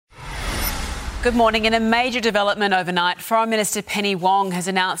Good morning. In a major development overnight, Foreign Minister Penny Wong has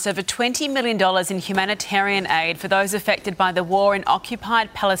announced over $20 million in humanitarian aid for those affected by the war in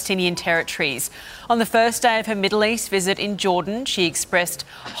occupied Palestinian territories. On the first day of her Middle East visit in Jordan, she expressed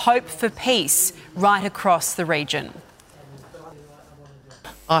hope for peace right across the region.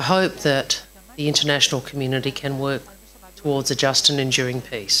 I hope that the international community can work towards a just and enduring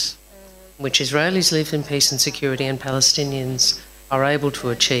peace, in which Israelis live in peace and security and Palestinians are able to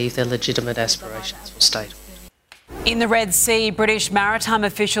achieve their legitimate aspirations for statehood. In the Red Sea, British maritime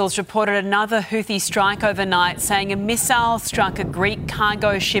officials reported another Houthi strike overnight, saying a missile struck a Greek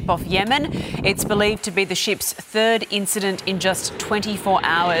cargo ship off Yemen. It's believed to be the ship's third incident in just 24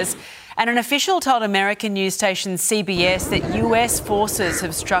 hours. And an official told American news station CBS that US forces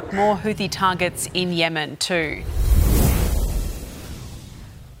have struck more Houthi targets in Yemen too.